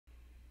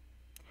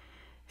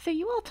So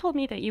you all told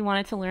me that you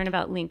wanted to learn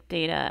about linked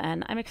data,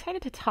 and I'm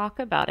excited to talk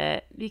about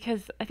it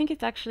because I think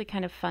it's actually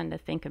kind of fun to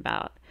think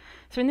about.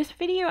 So in this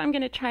video, I'm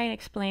going to try and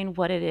explain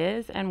what it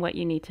is and what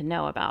you need to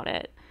know about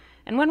it.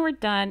 And when we're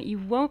done, you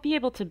won't be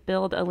able to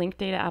build a linked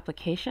data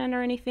application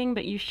or anything,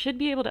 but you should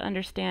be able to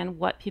understand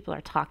what people are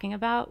talking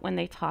about when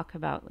they talk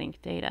about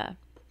linked data.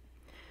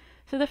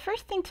 So the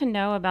first thing to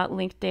know about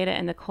linked data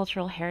in the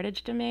cultural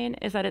heritage domain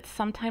is that it's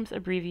sometimes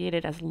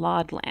abbreviated as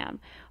LODLAM,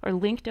 or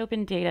Linked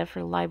Open Data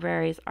for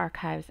Libraries,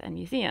 Archives, and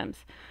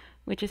Museums,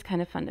 which is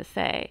kind of fun to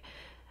say.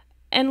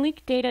 And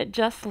linked data,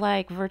 just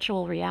like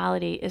virtual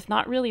reality, is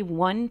not really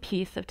one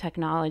piece of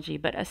technology,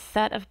 but a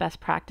set of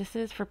best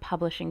practices for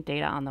publishing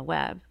data on the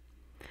web.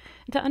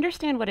 And to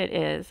understand what it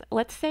is,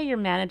 let's say you're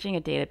managing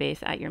a database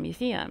at your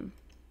museum.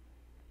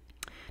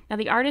 Now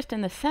the artist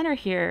in the center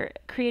here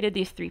created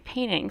these 3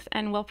 paintings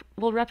and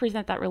will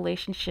represent that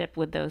relationship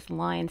with those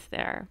lines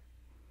there.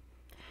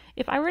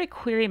 If I were to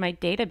query my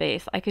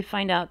database, I could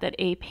find out that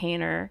a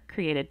painter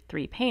created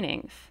 3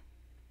 paintings.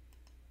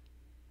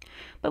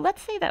 But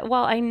let's say that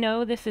while I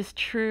know this is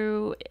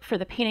true for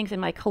the paintings in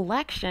my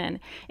collection,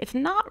 it's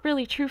not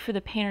really true for the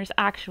painter's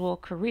actual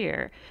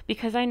career,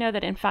 because I know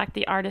that in fact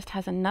the artist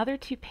has another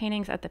 2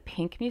 paintings at the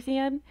Pink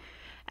Museum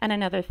and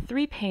another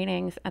 3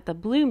 paintings at the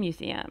Blue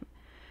Museum.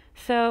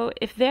 So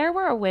if there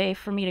were a way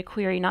for me to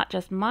query not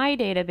just my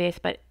database,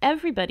 but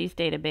everybody's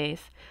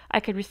database, I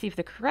could receive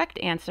the correct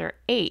answer,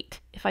 8,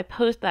 if I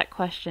posed that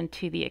question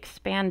to the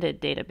expanded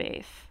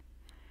database.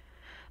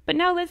 But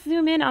now let's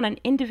zoom in on an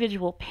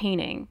individual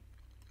painting.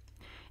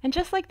 And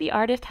just like the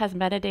artist has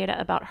metadata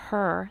about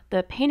her,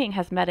 the painting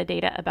has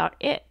metadata about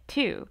it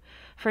too.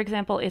 For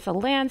example, it's a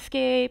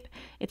landscape,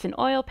 it's an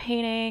oil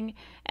painting,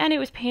 and it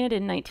was painted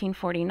in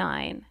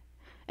 1949.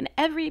 And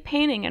every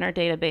painting in our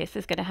database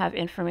is going to have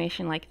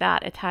information like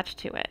that attached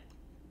to it.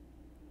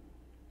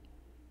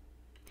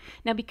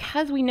 Now,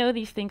 because we know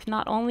these things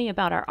not only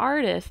about our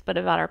artists, but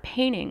about our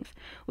paintings,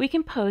 we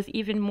can pose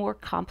even more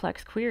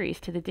complex queries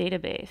to the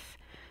database.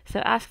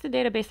 So ask the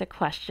database a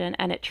question,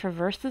 and it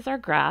traverses our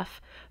graph,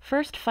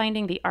 first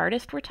finding the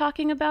artist we're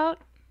talking about,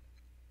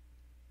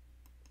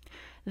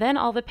 then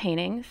all the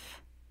paintings,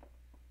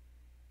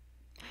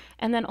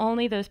 and then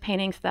only those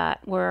paintings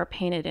that were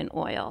painted in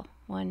oil.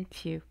 1,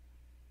 2,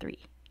 3.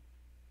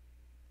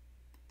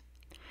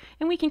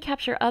 And we can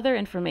capture other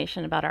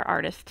information about our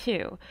artist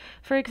too.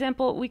 For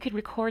example, we could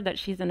record that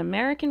she's an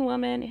American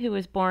woman who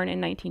was born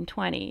in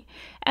 1920.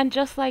 And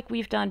just like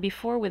we've done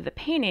before with the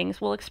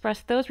paintings, we'll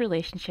express those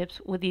relationships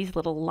with these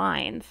little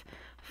lines,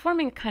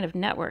 forming a kind of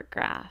network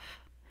graph.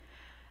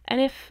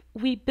 And if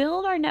we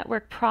build our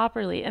network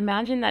properly,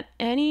 imagine that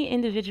any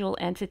individual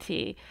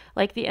entity,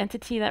 like the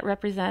entity that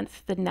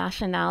represents the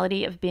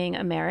nationality of being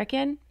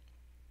American,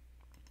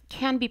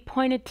 can be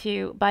pointed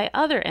to by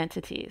other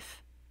entities.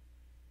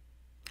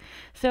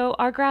 So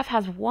our graph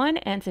has one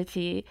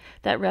entity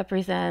that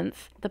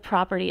represents the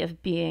property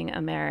of being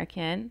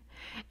American,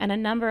 and a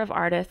number of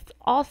artists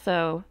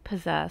also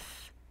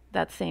possess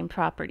that same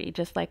property,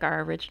 just like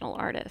our original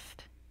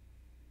artist.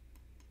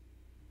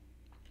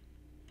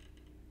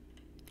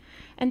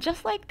 And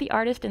just like the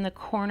artist in the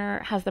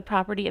corner has the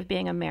property of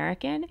being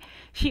American,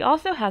 she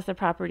also has the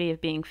property of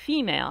being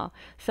female.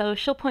 So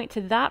she'll point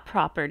to that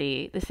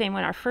property, the same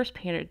one our first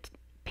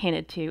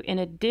painted to, in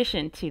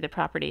addition to the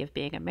property of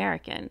being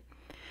American.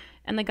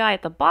 And the guy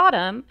at the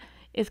bottom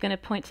is going to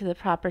point to the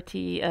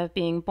property of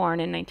being born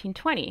in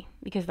 1920,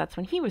 because that's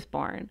when he was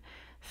born.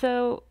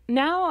 So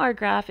now our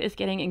graph is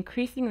getting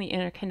increasingly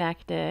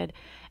interconnected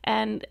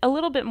and a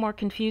little bit more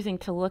confusing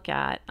to look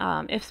at,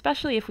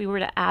 especially if we were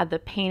to add the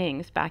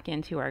paintings back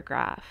into our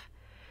graph.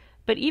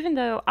 But even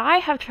though I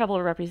have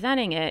trouble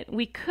representing it,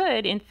 we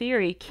could, in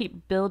theory,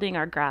 keep building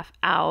our graph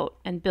out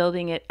and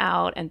building it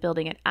out and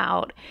building it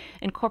out,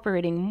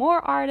 incorporating more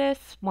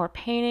artists, more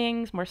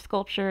paintings, more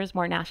sculptures,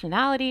 more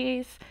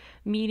nationalities,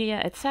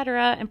 media,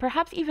 etc., and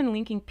perhaps even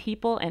linking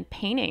people and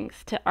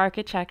paintings to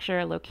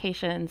architecture,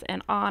 locations,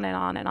 and on and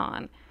on and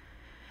on.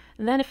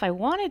 And then if I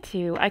wanted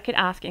to, I could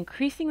ask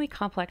increasingly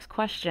complex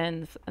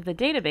questions of the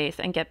database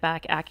and get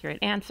back accurate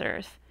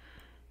answers.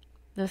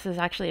 This is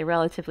actually a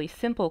relatively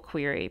simple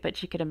query,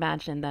 but you could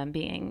imagine them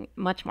being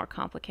much more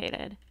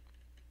complicated.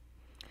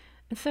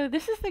 And so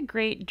this is the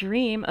great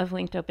dream of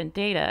linked open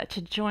data,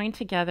 to join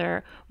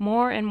together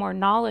more and more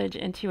knowledge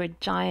into a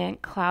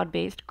giant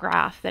cloud-based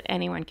graph that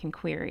anyone can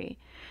query.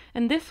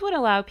 And this would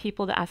allow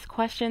people to ask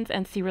questions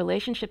and see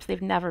relationships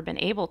they've never been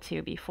able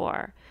to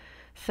before.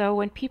 So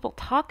when people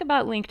talk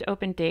about linked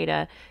open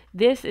data,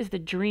 this is the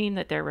dream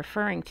that they're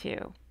referring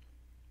to.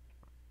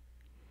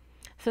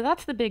 So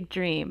that's the big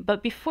dream.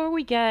 But before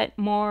we get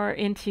more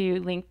into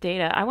linked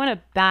data, I want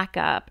to back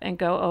up and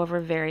go over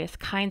various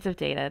kinds of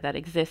data that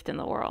exist in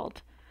the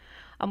world.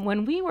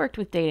 When we worked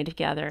with data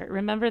together,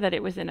 remember that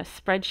it was in a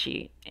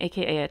spreadsheet,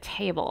 aka a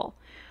table.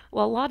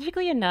 Well,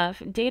 logically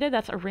enough, data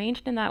that's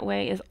arranged in that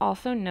way is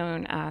also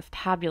known as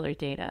tabular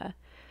data.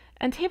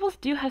 And tables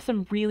do have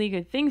some really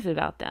good things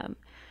about them.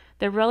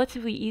 They're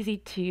relatively easy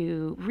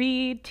to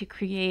read, to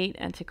create,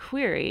 and to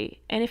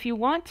query. And if you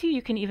want to, you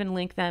can even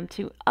link them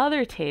to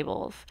other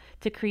tables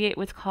to create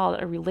what's called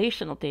a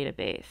relational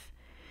database.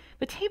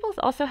 But tables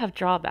also have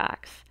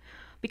drawbacks.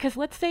 Because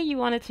let's say you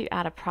wanted to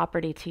add a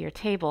property to your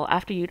table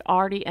after you'd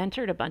already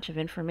entered a bunch of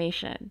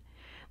information.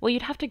 Well,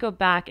 you'd have to go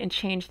back and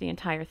change the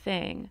entire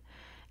thing.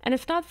 And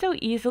it's not so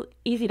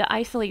easy to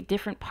isolate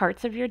different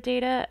parts of your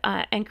data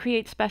and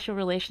create special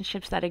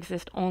relationships that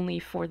exist only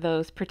for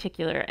those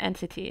particular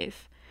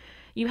entities.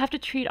 You have to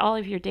treat all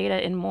of your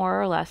data in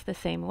more or less the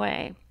same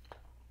way.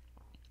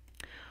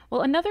 Well,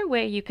 another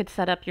way you could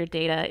set up your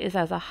data is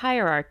as a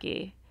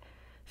hierarchy.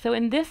 So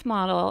in this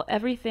model,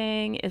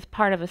 everything is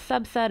part of a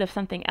subset of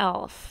something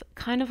else,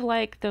 kind of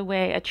like the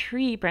way a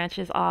tree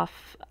branches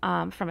off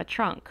from a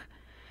trunk.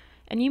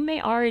 And you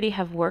may already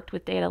have worked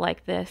with data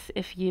like this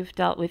if you've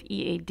dealt with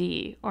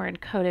EAD, or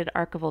encoded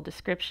archival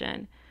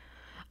description.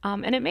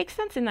 And it makes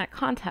sense in that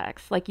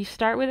context. Like you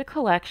start with a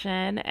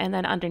collection, and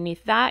then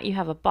underneath that you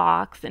have a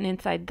box, and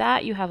inside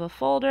that you have a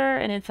folder,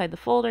 and inside the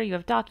folder you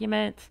have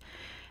documents,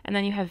 and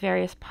then you have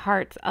various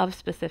parts of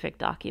specific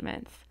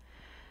documents.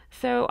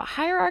 So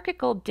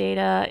hierarchical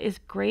data is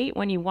great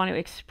when you want to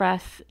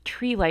express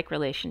tree-like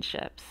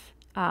relationships,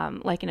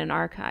 like in an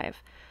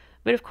archive.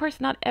 But of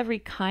course, not every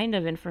kind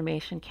of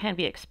information can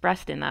be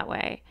expressed in that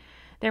way.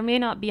 There may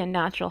not be a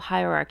natural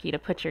hierarchy to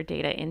put your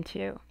data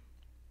into.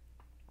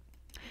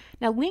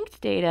 Now, linked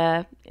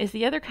data is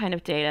the other kind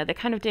of data, the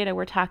kind of data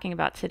we're talking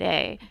about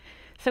today.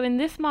 So in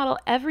this model,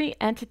 every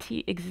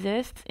entity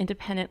exists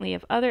independently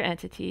of other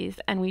entities,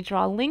 and we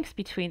draw links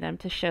between them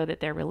to show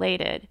that they're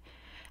related.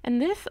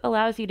 And this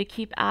allows you to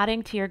keep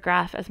adding to your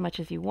graph as much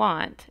as you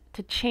want,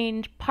 to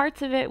change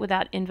parts of it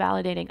without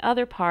invalidating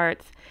other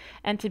parts,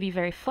 and to be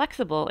very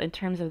flexible in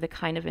terms of the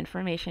kind of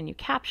information you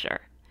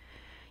capture.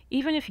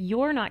 Even if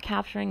you're not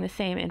capturing the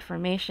same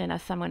information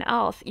as someone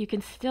else, you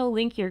can still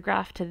link your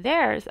graph to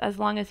theirs as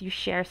long as you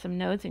share some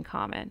nodes in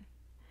common.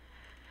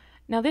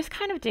 Now, this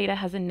kind of data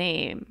has a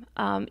name.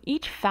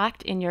 Each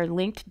fact in your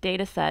linked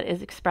data set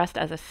is expressed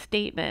as a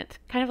statement,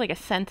 kind of like a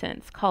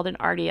sentence, called an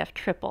RDF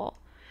triple.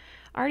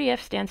 RDF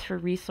stands for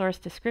Resource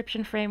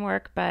Description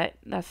Framework, but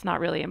that's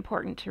not really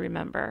important to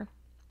remember.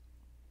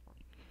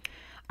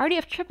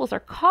 RDF triples are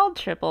called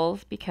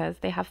triples because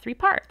they have 3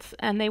 parts,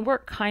 and they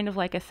work kind of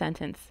like a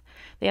sentence.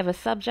 They have a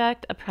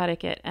subject, a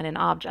predicate, and an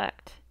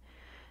object.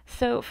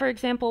 So, for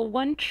example,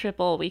 one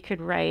triple we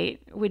could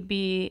write would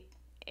be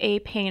a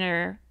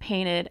painter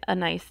painted a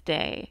nice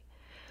day.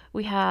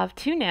 We have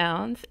 2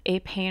 nouns, a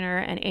painter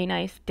and a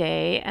nice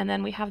day, and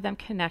then we have them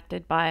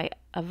connected by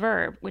a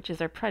verb, which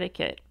is our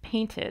predicate,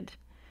 painted.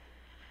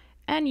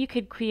 And you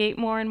could create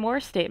more and more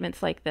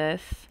statements like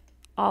this,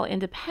 all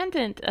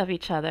independent of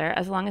each other,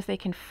 as long as they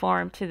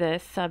conform to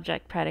this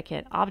subject,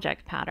 predicate,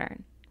 object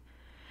pattern.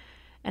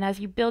 And as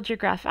you build your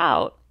graph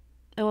out,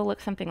 it will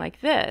look something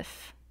like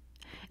this.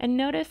 And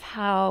notice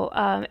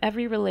how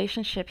every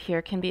relationship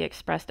here can be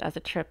expressed as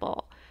a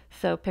triple.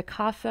 So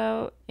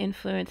Picasso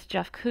influenced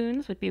Jeff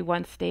Koons would be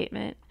one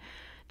statement.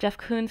 Jeff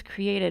Koons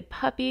created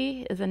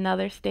Puppy is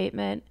another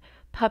statement.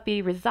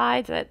 Puppy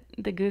resides at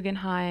the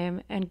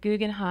Guggenheim, and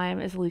Guggenheim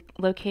is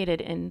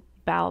located in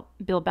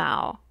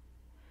Bilbao.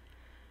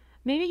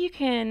 Maybe you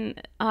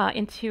can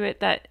intuit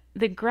that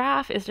the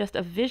graph is just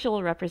a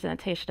visual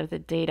representation of the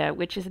data,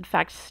 which is in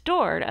fact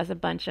stored as a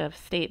bunch of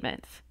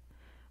statements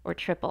or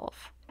triples.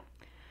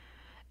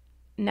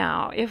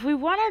 Now, if we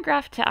want our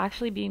graph to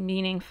actually be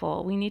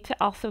meaningful, we need to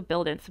also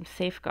build in some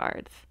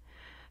safeguards.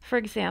 For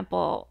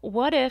example,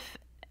 what if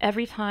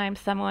every time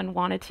someone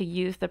wanted to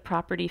use the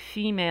property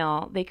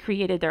female, they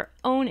created their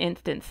own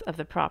instance of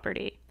the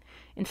property,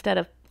 instead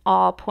of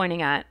all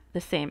pointing at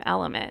the same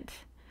element?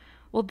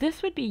 Well,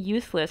 this would be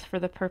useless for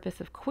the purpose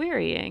of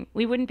querying.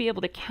 We wouldn't be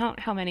able to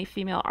count how many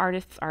female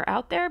artists are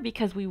out there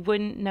because we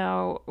wouldn't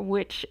know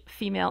which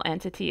female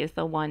entity is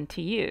the one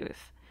to use.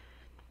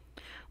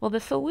 Well, the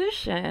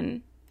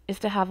solution is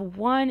to have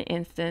one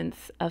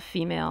instance of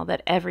female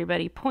that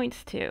everybody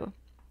points to.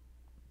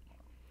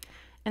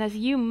 And as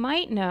you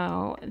might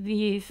know,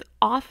 these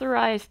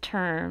authorized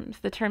terms,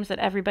 the terms that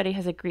everybody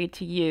has agreed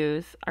to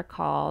use, are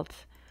called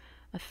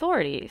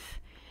authorities.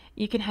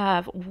 You can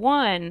have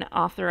one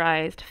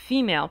authorized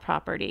female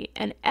property,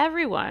 and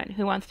everyone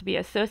who wants to be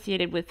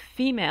associated with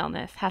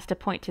femaleness has to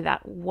point to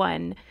that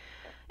one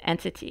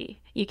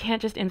entity. You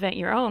can't just invent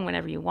your own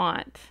whenever you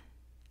want.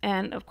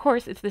 And of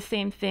course, it's the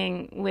same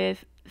thing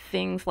with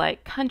things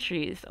like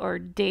countries or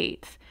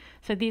dates.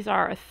 So these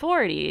are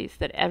authorities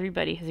that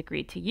everybody has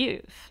agreed to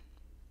use.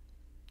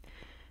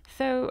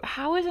 So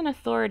how is an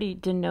authority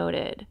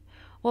denoted?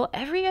 Well,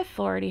 every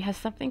authority has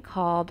something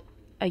called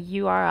a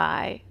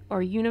URI,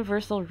 or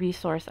Universal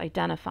Resource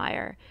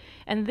Identifier.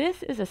 And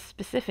this is a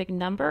specific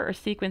number or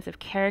sequence of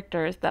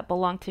characters that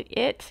belong to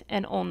it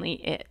and only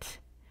it.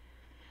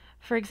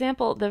 For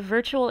example, the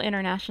Virtual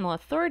International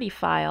Authority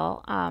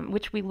file,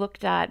 which we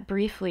looked at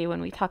briefly when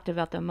we talked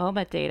about the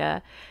MoMA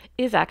data,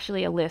 is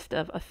actually a list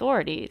of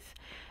authorities.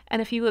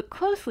 And if you look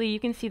closely, you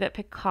can see that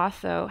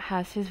Picasso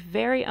has his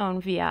very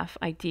own VF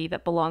ID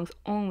that belongs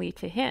only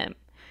to him.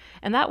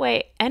 And that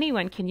way,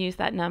 anyone can use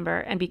that number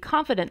and be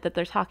confident that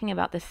they're talking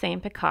about the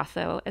same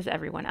Picasso as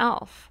everyone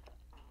else.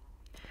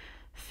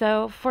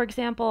 So, for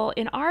example,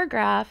 in our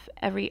graph,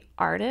 every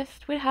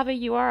artist would have a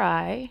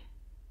URI,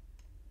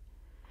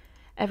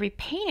 every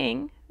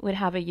painting would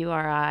have a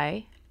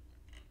URI,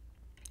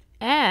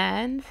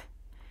 and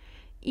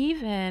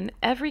even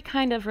every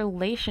kind of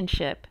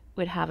relationship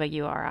would have a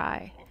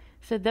URI.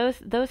 So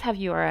those have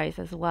URIs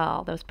as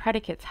well. Those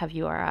predicates have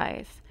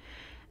URIs.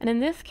 And in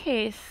this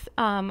case,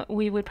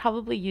 we would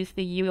probably use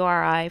the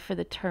URI for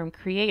the term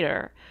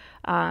creator,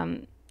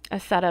 a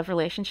set of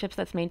relationships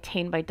that's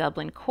maintained by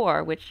Dublin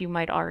Core, which you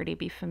might already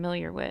be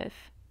familiar with.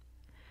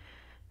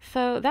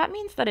 So that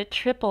means that a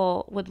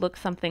triple would look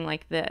something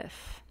like this.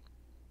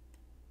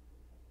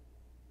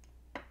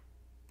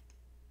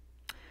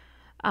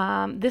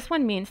 This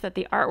one means that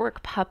the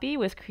artwork Puppy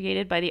was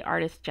created by the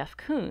artist Jeff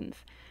Koons.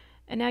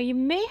 And now you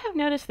may have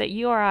noticed that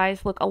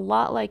URIs look a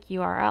lot like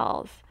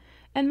URLs.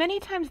 And many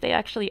times they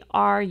actually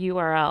are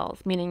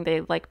URLs, meaning they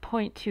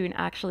point to an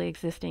actually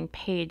existing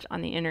page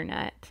on the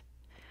internet.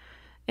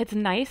 It's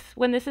nice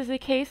when this is the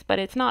case, but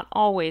it's not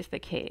always the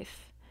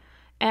case.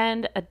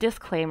 And a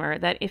disclaimer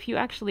that if you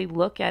actually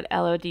look at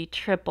LOD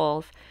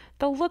triples,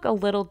 they'll look a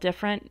little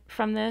different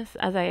from this,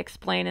 as I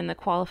explain in the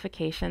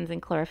qualifications and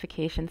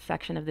clarifications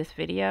section of this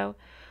video.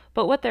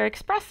 But what they're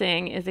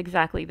expressing is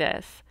exactly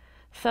this: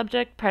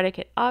 subject,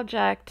 predicate,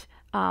 object,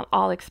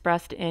 all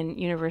expressed in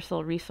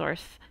universal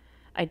resource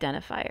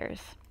identifiers.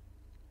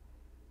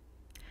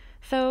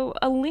 So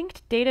a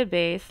linked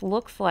database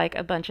looks like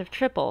a bunch of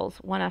triples,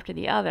 one after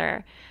the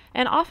other,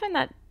 and often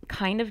that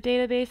kind of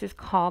database is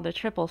called a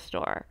triple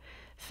store.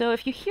 So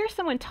if you hear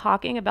someone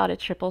talking about a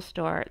triple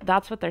store,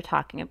 that's what they're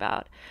talking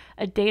about,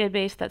 a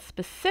database that's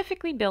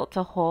specifically built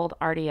to hold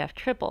RDF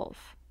triples.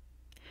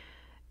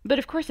 But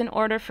of course, in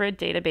order for a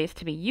database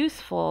to be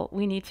useful,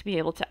 we need to be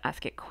able to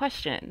ask it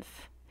questions.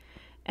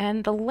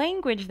 And the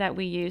language that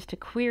we use to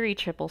query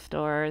triple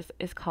stores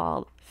is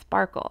called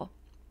Sparkle,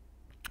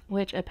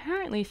 which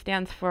apparently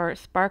stands for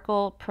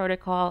Sparkle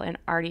Protocol and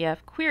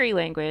RDF Query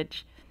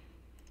Language,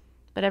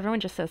 but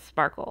everyone just says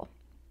Sparkle.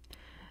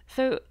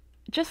 So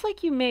just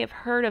like you may have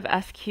heard of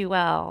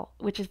SQL,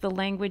 which is the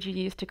language you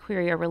use to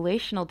query a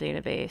relational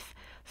database,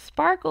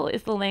 Sparkle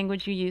is the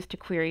language you use to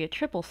query a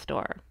triple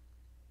store.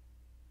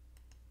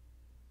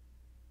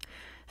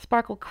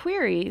 Sparkle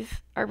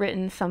queries are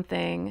written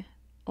something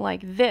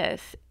like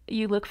this.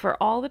 You look for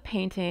all the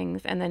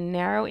paintings and then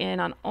narrow in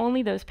on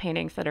only those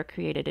paintings that are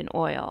created in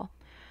oil.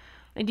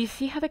 And do you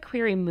see how the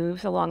query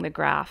moves along the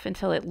graph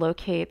until it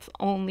locates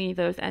only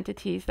those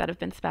entities that have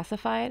been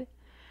specified?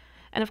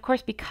 And of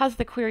course, because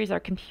the queries are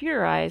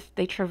computerized,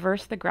 they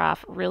traverse the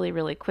graph really,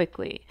 really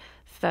quickly.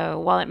 So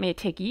while it may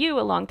take you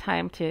a long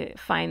time to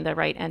find the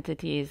right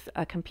entities,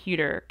 a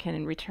computer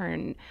can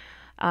return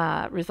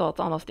results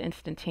almost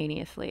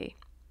instantaneously.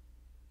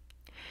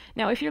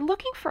 Now, if you're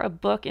looking for a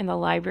book in the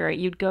library,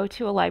 you'd go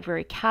to a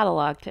library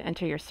catalog to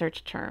enter your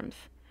search terms.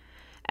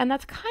 And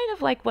that's kind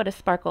of like what a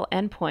Sparkle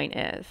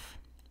endpoint is.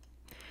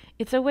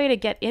 It's a way to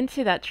get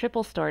into that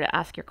triple store to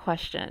ask your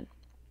question.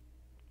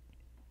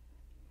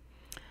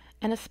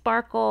 And a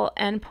Sparkle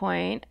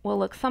endpoint will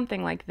look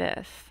something like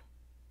this.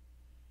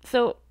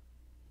 So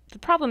the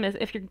problem is,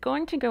 if you're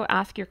going to go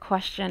ask your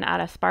question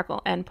at a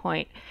Sparkle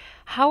endpoint,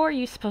 how are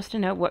you supposed to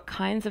know what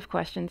kinds of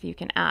questions you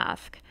can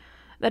ask?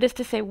 That is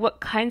to say, what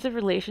kinds of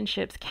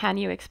relationships can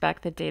you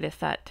expect the data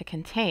set to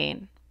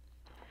contain?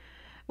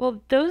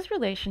 Well, those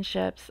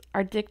relationships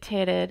are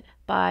dictated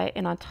by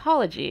an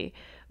ontology,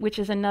 which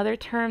is another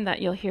term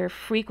that you'll hear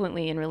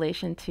frequently in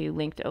relation to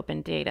linked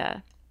open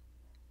data.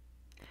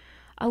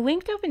 A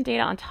linked open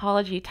data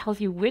ontology tells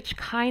you which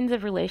kinds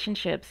of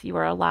relationships you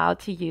are allowed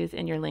to use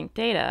in your linked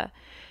data.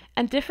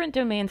 And different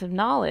domains of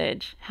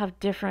knowledge have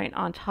different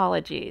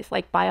ontologies.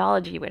 Like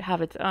biology would have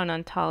its own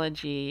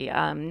ontology,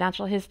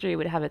 natural history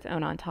would have its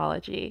own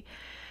ontology.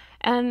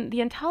 And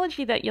the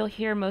ontology that you'll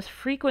hear most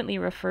frequently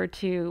referred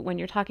to when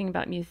you're talking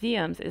about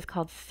museums is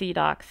called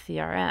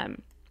CDOC-CRM,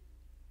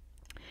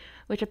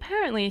 which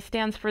apparently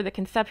stands for the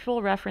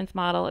Conceptual Reference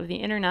Model of the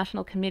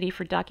International Committee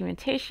for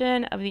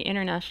Documentation of the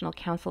International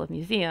Council of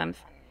Museums,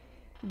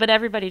 but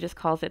everybody just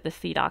calls it the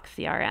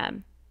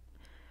CDOC-CRM.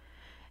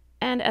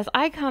 And as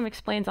ICOM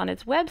explains on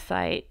its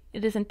website,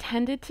 it is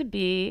intended to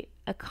be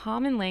a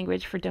common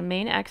language for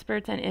domain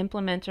experts and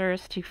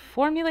implementers to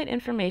formulate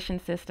information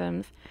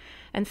systems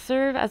and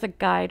serve as a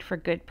guide for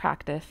good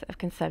practice of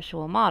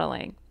conceptual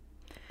modeling.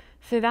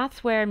 So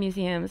that's where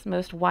museums'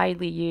 most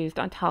widely used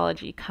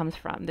ontology comes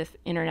from, this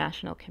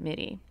international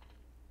committee.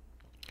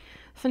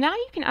 So now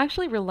you can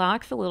actually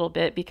relax a little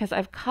bit because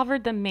I've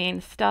covered the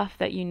main stuff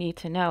that you need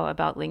to know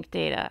about linked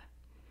data.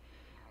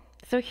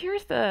 So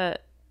here's the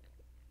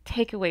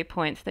takeaway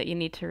points that you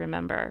need to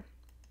remember.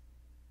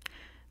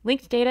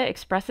 Linked data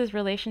expresses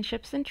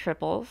relationships in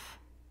triples.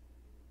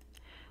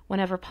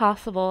 Whenever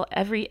possible,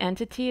 every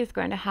entity is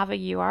going to have a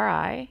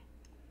URI.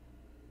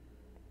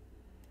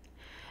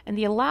 And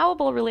the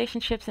allowable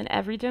relationships in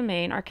every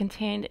domain are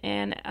contained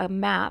in a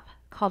map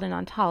called an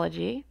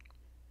ontology.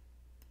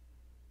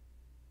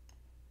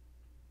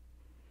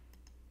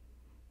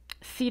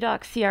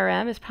 CDOC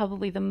CRM is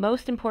probably the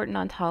most important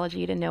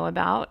ontology to know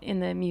about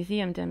in the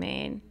museum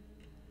domain.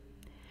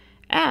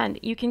 And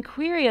you can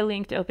query a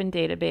linked open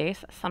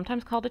database,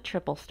 sometimes called a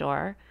triple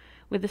store,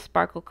 with the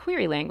SPARQL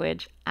query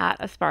language at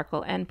a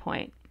SPARQL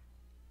endpoint.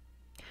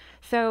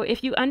 So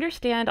if you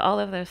understand all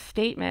of those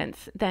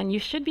statements, then you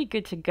should be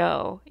good to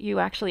go. You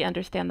actually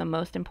understand the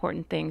most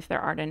important things there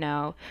are to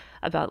know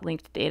about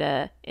linked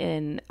data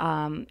in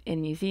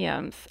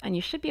museums, and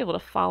you should be able to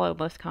follow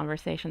most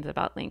conversations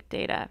about linked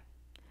data.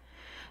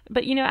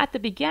 But at the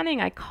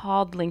beginning, I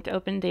called linked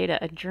open data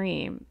a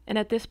dream, and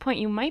at this point,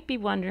 you might be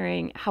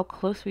wondering how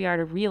close we are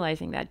to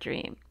realizing that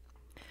dream.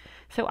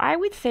 So I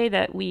would say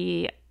that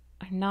we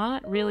are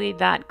not really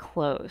that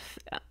close.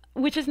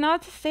 Which is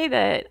not to say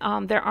that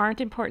there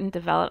aren't important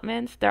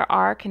developments. There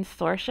are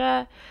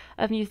consortia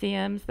of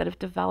museums that have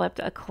developed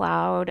a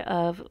cloud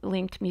of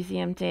linked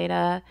museum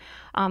data.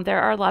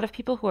 There are a lot of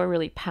people who are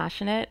really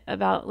passionate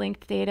about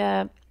linked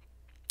data,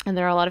 and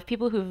there are a lot of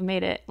people who've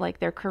made it like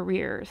their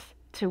careers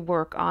to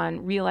work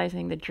on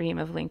realizing the dream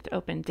of linked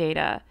open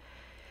data.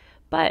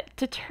 But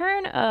to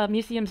turn a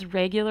museum's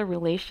regular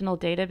relational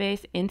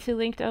database into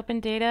linked open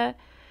data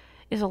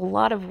is a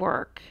lot of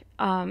work.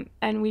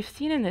 And we've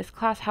seen in this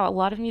class how a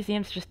lot of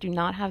museums just do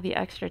not have the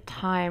extra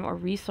time or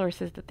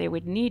resources that they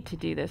would need to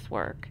do this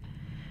work.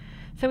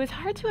 So it's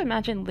hard to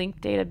imagine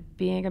linked data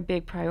being a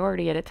big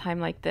priority at a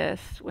time like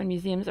this, when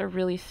museums are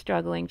really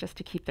struggling just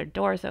to keep their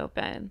doors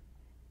open.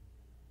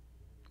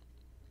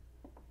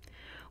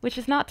 Which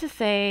is not to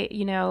say,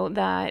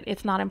 that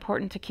it's not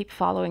important to keep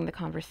following the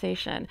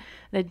conversation.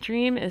 The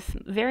dream is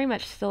very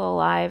much still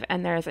alive,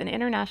 and there's an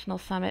international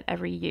summit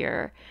every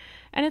year.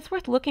 And it's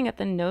worth looking at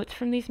the notes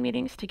from these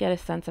meetings to get a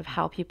sense of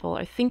how people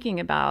are thinking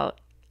about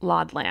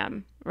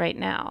LODLAM right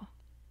now.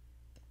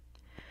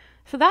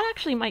 So that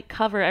actually might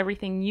cover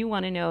everything you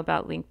want to know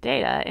about linked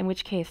data, in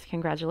which case,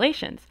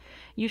 congratulations.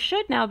 You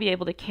should now be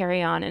able to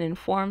carry on an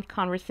informed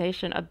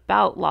conversation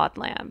about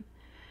LODLAM.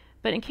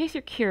 But in case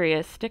you're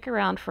curious, stick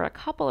around for a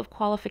couple of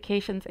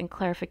qualifications and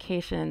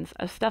clarifications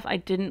of stuff I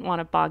didn't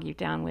want to bog you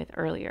down with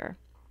earlier.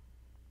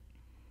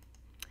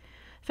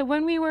 So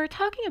when we were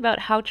talking about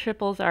how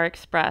triples are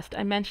expressed,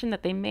 I mentioned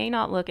that they may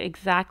not look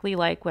exactly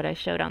like what I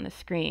showed on the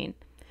screen.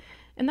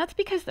 And that's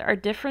because there are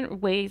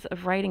different ways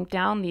of writing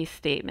down these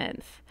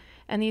statements,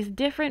 and these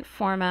different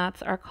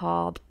formats are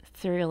called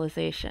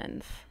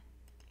serializations.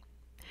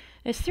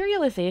 A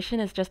serialization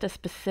is just a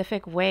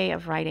specific way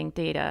of writing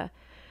data.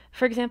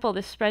 For example,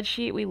 the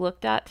spreadsheet we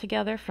looked at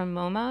together from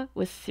MoMA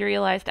was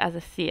serialized as a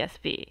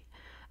CSV,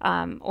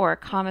 or a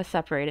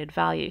comma-separated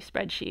value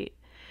spreadsheet.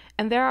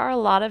 And there are a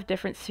lot of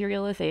different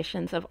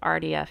serializations of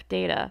RDF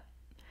data.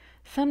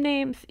 Some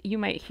names you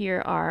might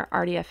hear are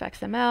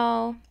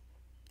RDF-XML,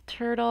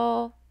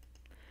 Turtle,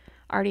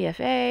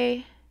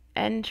 RDFA,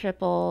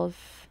 N-triples,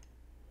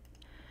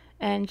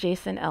 and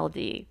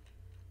JSON-LD.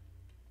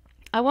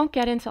 I won't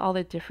get into all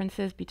the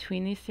differences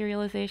between these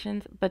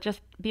serializations, but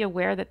just be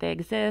aware that they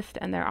exist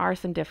and there are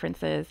some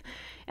differences.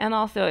 And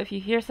also, if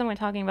you hear someone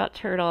talking about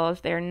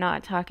turtles, they're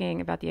not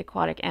talking about the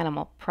aquatic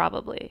animal,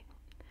 probably.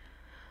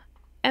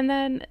 And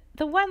then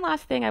the one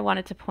last thing I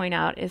wanted to point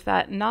out is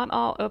that not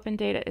all open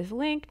data is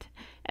linked,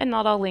 and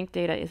not all linked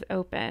data is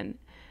open.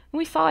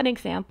 We saw an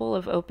example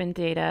of open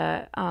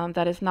data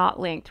that is not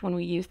linked when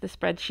we used the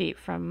spreadsheet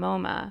from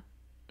MoMA.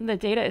 The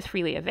data is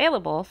freely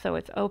available, so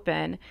it's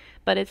open,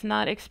 but it's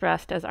not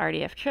expressed as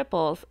RDF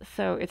triples,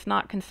 so it's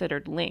not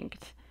considered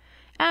linked.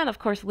 And of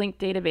course, linked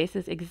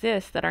databases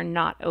exist that are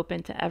not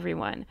open to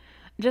everyone.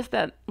 Just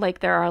that,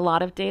 there are a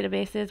lot of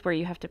databases where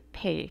you have to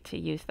pay to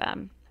use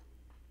them.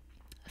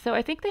 So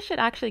I think this should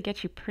actually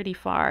get you pretty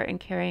far in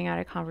carrying out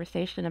a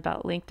conversation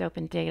about linked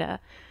open data.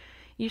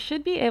 You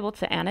should be able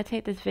to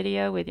annotate this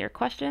video with your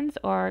questions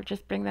or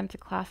just bring them to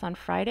class on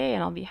Friday,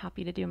 and I'll be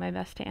happy to do my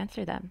best to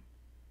answer them.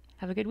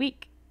 Have a good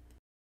week.